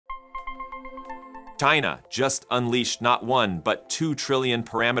China just unleashed not 1, but 2 trillion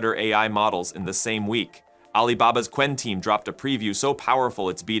parameter AI models in the same week. Alibaba's Qwen team dropped a preview so powerful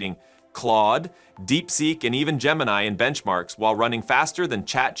it's beating Claude, DeepSeek, and even Gemini in benchmarks while running faster than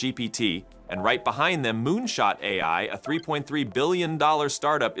ChatGPT. And right behind them, Moonshot AI, a $3.3 billion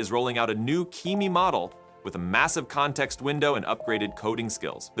startup, is rolling out a new Kimi model with a massive context window and upgraded coding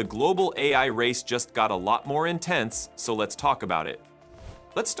skills. The global AI race just got a lot more intense, so let's talk about it.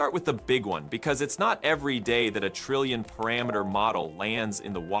 Let's start with the big one, because it's not every day that a trillion parameter model lands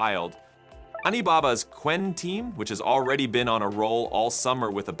in the wild. Alibaba's Qwen team, which has already been on a roll all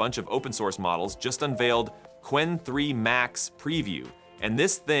summer with a bunch of open source models, just unveiled Qwen 3 Max preview. And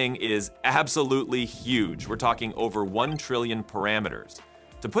this thing is absolutely huge. We're talking over 1 trillion parameters.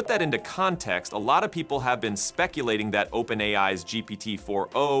 To put that into context, a lot of people have been speculating that OpenAI's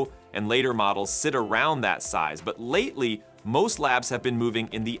GPT-4o and later models sit around that size, but lately, most labs have been moving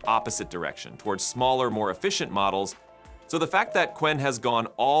in the opposite direction, towards smaller, more efficient models. So the fact that Qwen has gone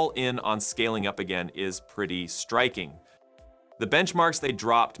all in on scaling up again is pretty striking. The benchmarks they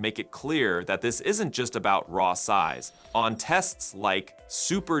dropped make it clear that this isn't just about raw size. On tests like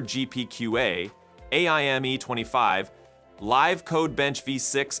Super GPQA, AIME25, Live Code Bench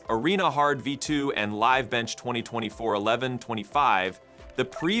V6, Arena Hard V2, and Live Bench 2024-11-25, the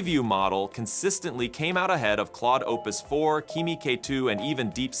preview model consistently came out ahead of Claude Opus 4, Kimi K2, and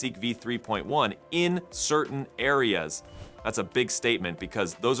even DeepSeek V3.1 in certain areas. That's a big statement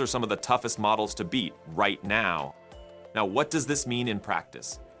because those are some of the toughest models to beat right now. Now, what does this mean in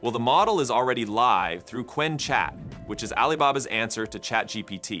practice? Well, the model is already live through Qwen Chat, which is Alibaba's answer to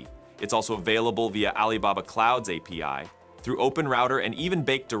ChatGPT. It's also available via Alibaba Cloud's API, through OpenRouter, and even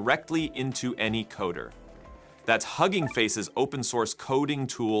baked directly into any coder. That's Hugging Face's open source coding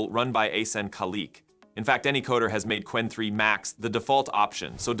tool run by Ahsen Khalik. In fact, any coder has made Qwen 3 Max the default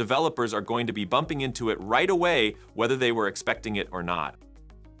option, so developers are going to be bumping into it right away, whether they were expecting it or not.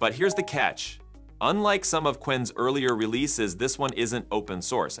 But here's the catch. Unlike some of Qwen's earlier releases, this one isn't open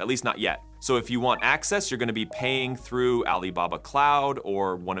source, at least not yet. So if you want access, you're going to be paying through Alibaba Cloud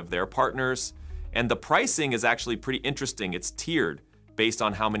or one of their partners. And the pricing is actually pretty interesting. It's tiered based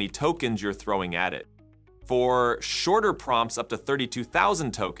on how many tokens you're throwing at it. For shorter prompts up to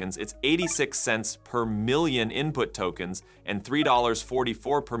 32,000 tokens, it's 86 cents per million input tokens and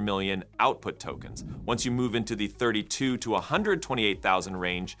 $3.44 per million output tokens. Once you move into the 32 to 128,000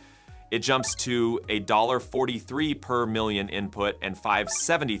 range, it jumps to $1.43 per million input and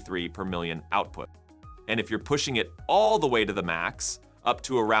 $5.73 per million output. And if you're pushing it all the way to the max, up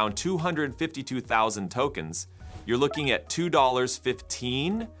to around 252,000 tokens, you're looking at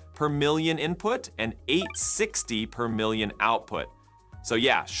 $2.15 per million input and $8.60 per million output. So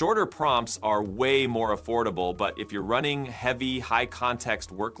yeah, shorter prompts are way more affordable, but if you're running heavy, high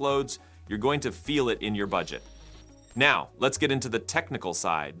context workloads, you're going to feel it in your budget. Now, let's get into the technical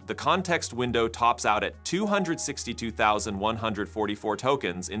side. The context window tops out at 262,144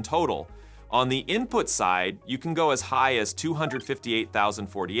 tokens in total. On the input side, you can go as high as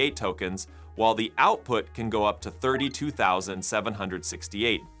 258,048 tokens, while the output can go up to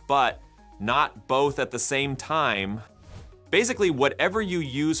 32,768, but not both at the same time. Basically, whatever you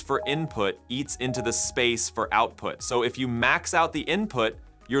use for input eats into the space for output. So if you max out the input,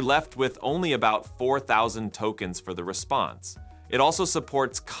 you're left with only about 4,000 tokens for the response. It also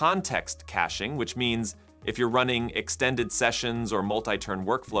supports context caching, which means if you're running extended sessions or multi-turn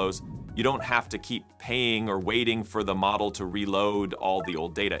workflows, you don't have to keep paying or waiting for the model to reload all the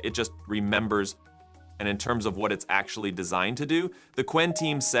old data. It just remembers. And in terms of what it's actually designed to do, the Qwen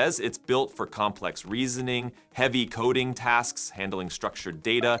team says it's built for complex reasoning, heavy coding tasks, handling structured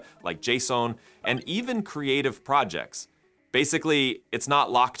data like JSON, and even creative projects. Basically, it's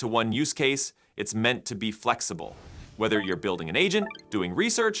not locked to one use case, it's meant to be flexible. Whether you're building an agent, doing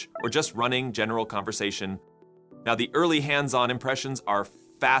research, or just running general conversation. Now, the early hands-on impressions are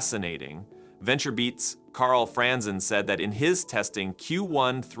fascinating. VentureBeat's Carl Franzen said that in his testing,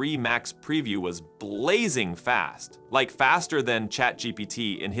 Q1 3 Max preview was blazing fast, like faster than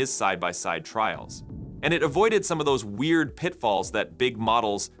ChatGPT in his side-by-side trials. And it avoided some of those weird pitfalls that big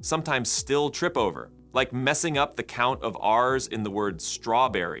models sometimes still trip over, like messing up the count of R's in the word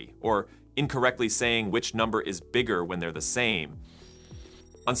strawberry, or incorrectly saying which number is bigger when they're the same.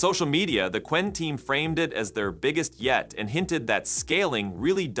 On social media, the Qwen team framed it as their biggest yet and hinted that scaling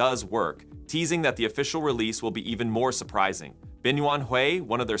really does work, teasing that the official release will be even more surprising. Binyuan Hui,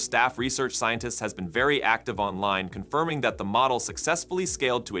 one of their staff research scientists, has been very active online, confirming that the model successfully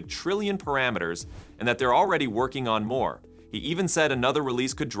scaled to 1 trillion parameters and that they're already working on more. He even said another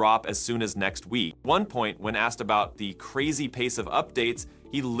release could drop as soon as next week. At one point, when asked about the crazy pace of updates,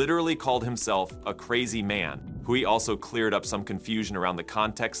 He literally called himself a crazy man. Hui also cleared up some confusion around the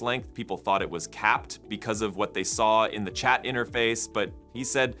context length. People thought it was capped because of what they saw in the chat interface, but he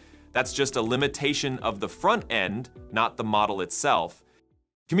said that's just a limitation of the front end, not the model itself.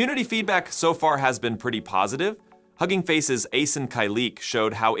 Community feedback so far has been pretty positive. Hugging Face's Asen Kailik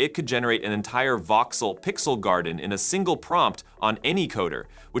showed how it could generate an entire voxel pixel garden in a single prompt on any coder,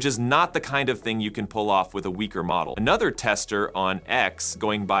 which is not the kind of thing you can pull off with a weaker model. Another tester on X,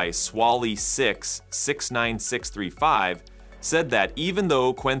 going by Swally6 69635, said that even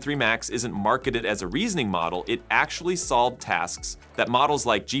though Qwen 3 Max isn't marketed as a reasoning model, it actually solved tasks that models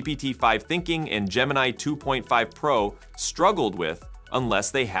like GPT-5 Thinking and Gemini 2.5 Pro struggled with unless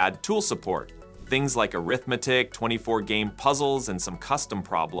they had tool support. Things like arithmetic, 24-game puzzles, and some custom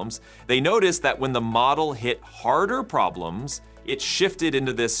problems. They noticed that when the model hit harder problems, it shifted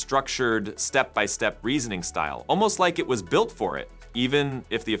into this structured step-by-step reasoning style, almost like it was built for it, even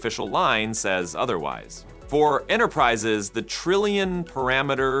if the official line says otherwise. For enterprises, the trillion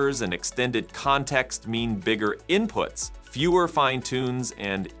parameters and extended context mean bigger inputs, fewer fine-tunes,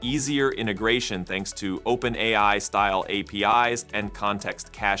 and easier integration thanks to OpenAI-style APIs and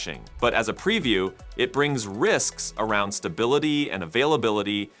context caching. But as a preview, it brings risks around stability and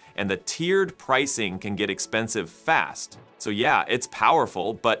availability, and the tiered pricing can get expensive fast. So yeah, it's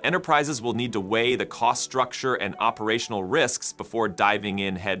powerful, but enterprises will need to weigh the cost structure and operational risks before diving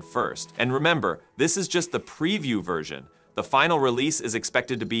in head first. And remember, this is just the preview version. The final release is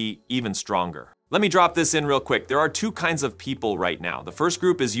expected to be even stronger. Let me drop this in real quick. There are two kinds of people right now. The first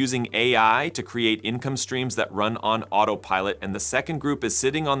group is using AI to create income streams that run on autopilot, and the second group is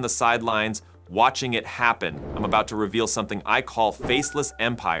sitting on the sidelines watching it happen. I'm about to reveal something I call faceless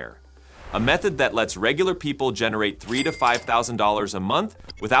empire, a method that lets regular people generate $3,000 to $5,000 a month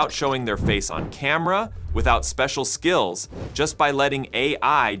without showing their face on camera, without special skills, just by letting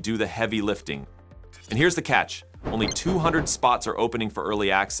AI do the heavy lifting. And here's the catch. Only 200 spots are opening for early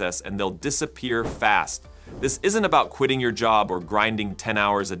access, and they'll disappear fast. This isn't about quitting your job or grinding 10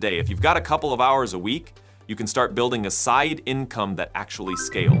 hours a day. If you've got a couple of hours a week, you can start building a side income that actually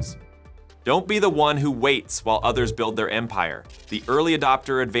scales. Don't be the one who waits while others build their empire. The early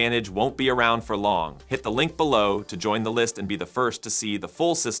adopter advantage won't be around for long. Hit the link below to join the list and be the first to see the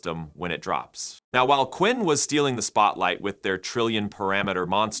full system when it drops. Now, while Qwen was stealing the spotlight with their trillion parameter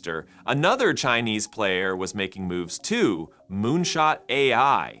monster, another Chinese player was making moves too, Moonshot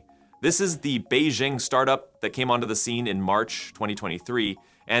AI. This is the Beijing startup that came onto the scene in March 2023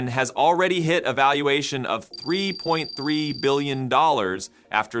 and has already hit a valuation of $3.3 billion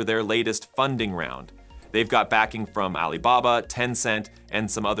after their latest funding round. They've got backing from Alibaba, Tencent, and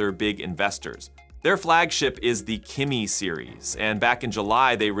some other big investors. Their flagship is the Kimi series, and back in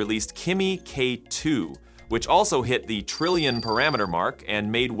July they released Kimi K2, which also hit the trillion parameter mark and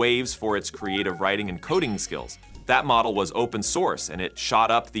made waves for its creative writing and coding skills. That model was open source, and it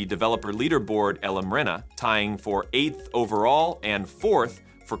shot up the developer leaderboard Elamrena, tying for 8th overall and 4th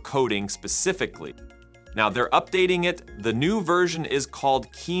for coding specifically. Now they're updating it. The new version is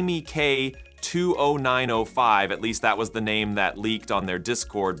called Kimi K 20905, at least that was the name that leaked on their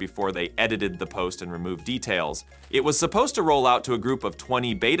Discord before they edited the post and removed details. It was supposed to roll out to a group of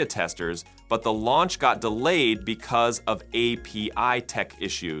 20 beta testers, but the launch got delayed because of API tech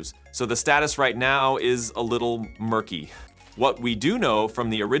issues. So the status right now is a little murky. What we do know from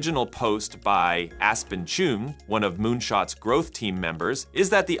the original post by Aspen Chung, one of Moonshot's growth team members, is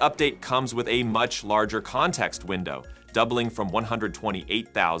that the update comes with a much larger context window, doubling from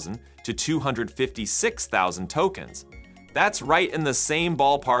 128,000 to 256,000 tokens. That's right in the same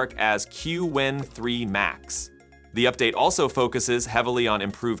ballpark as Qwen 3 Max. The update also focuses heavily on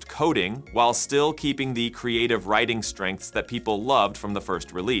improved coding, while still keeping the creative writing strengths that people loved from the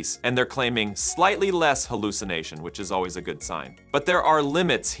first release. And they're claiming slightly less hallucination, which is always a good sign. But there are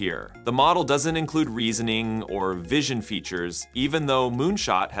limits here. The model doesn't include reasoning or vision features, even though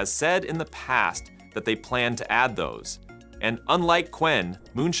Moonshot has said in the past that they plan to add those. And unlike Qwen,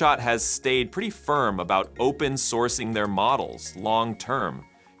 Moonshot has stayed pretty firm about open sourcing their models long term.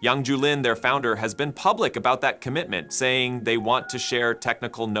 Yang Julin, their founder, has been public about that commitment, saying they want to share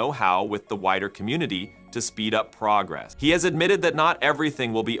technical know-how with the wider community to speed up progress. He has admitted that not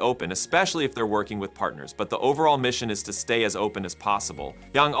everything will be open, especially if they're working with partners, but the overall mission is to stay as open as possible.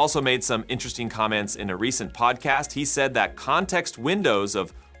 Yang also made some interesting comments in a recent podcast. He said that context windows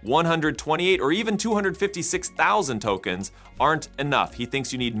of 128 or even 256,000 tokens aren't enough. He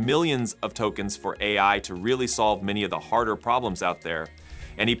thinks you need millions of tokens for AI to really solve many of the harder problems out there.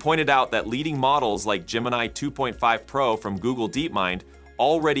 And he pointed out that leading models like Gemini 2.5 Pro from Google DeepMind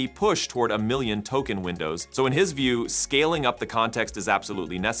already push toward 1 million token windows, so in his view, scaling up the context is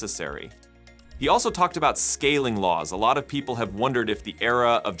absolutely necessary. He also talked about scaling laws. A lot of people have wondered if the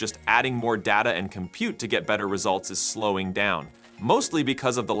era of just adding more data and compute to get better results is slowing down, mostly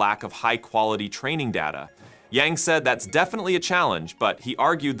because of the lack of high-quality training data. Yang said that's definitely a challenge, but he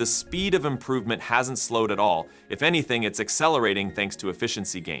argued the speed of improvement hasn't slowed at all. If anything, it's accelerating thanks to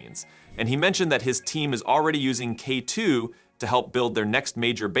efficiency gains. And he mentioned that his team is already using K2 to help build their next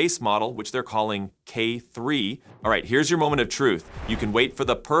major base model, which they're calling K3. All right, here's your moment of truth. You can wait for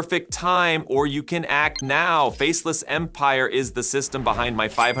the perfect time, or you can act now. Faceless Empire is the system behind my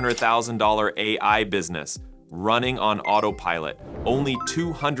 $500,000 AI business, running on autopilot. Only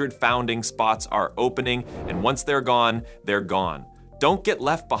 200 founding spots are opening, and once they're gone, they're gone. Don't get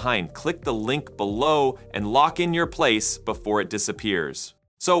left behind. Click the link below and lock in your place before it disappears.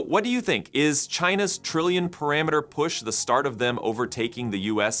 So what do you think? Is China's trillion parameter push the start of them overtaking the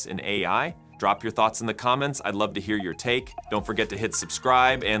US in AI? Drop your thoughts in the comments. I'd love to hear your take. Don't forget to hit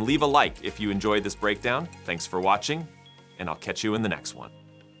subscribe and leave a like if you enjoyed this breakdown. Thanks for watching, and I'll catch you in the next one.